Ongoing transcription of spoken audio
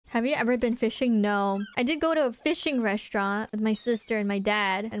Have you ever been fishing? No. I did go to a fishing restaurant with my sister and my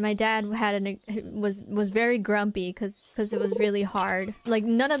dad. And my dad was very grumpy because it was really hard. Like,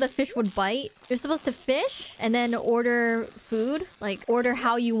 none of the fish would bite. You're supposed to fish and then order food. Like, order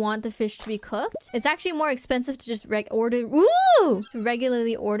how you want the fish to be cooked. It's actually more expensive to just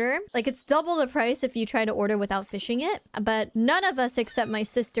regularly order. Like, it's double the price if you try to order without fishing it. But none of us except my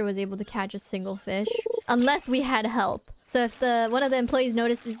sister was able to catch a single fish. Unless we had help. So if one of the employees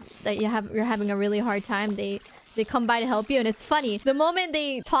notices that you're having a really hard time, they come by to help you. And it's funny. The moment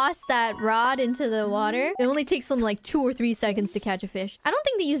they toss that rod into the water, it only takes them like 2 or 3 seconds to catch a fish. I don't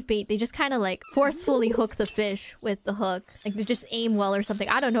think they use bait. They just kind of like forcefully hook the fish with the hook. Like they just aim well or something.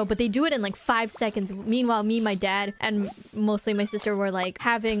 I don't know. But they do it in like 5 seconds. Meanwhile, me, my dad, and mostly my sister were like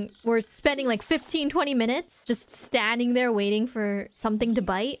we're spending like 15-20 minutes just standing there waiting for something to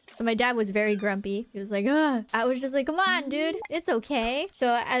bite. So my dad was very grumpy. He was like, ugh. I was just like, come on, dude. It's okay.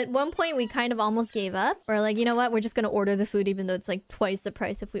 So at one point, we kind of almost gave up. We're like, you know what? We're just gonna order the food even though it's like twice the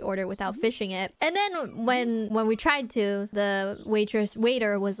price if we order without fishing it. And then when we tried to, the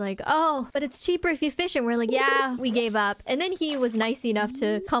waiter was like, oh, but it's cheaper if you fish it. We're like, yeah, we gave up. And then he was nice enough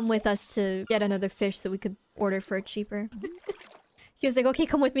to come with us to get another fish so we could order for it cheaper. He was like, okay,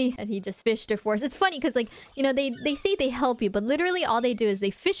 come with me. And he just fished it for us. It's funny because, like, you know, they say they help you, but literally all they do is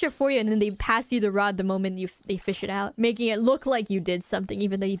they fish it for you and then they pass you the rod the moment they fish it out, making it look like you did something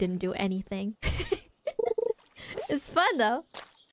even though you didn't do anything. It's fun, though.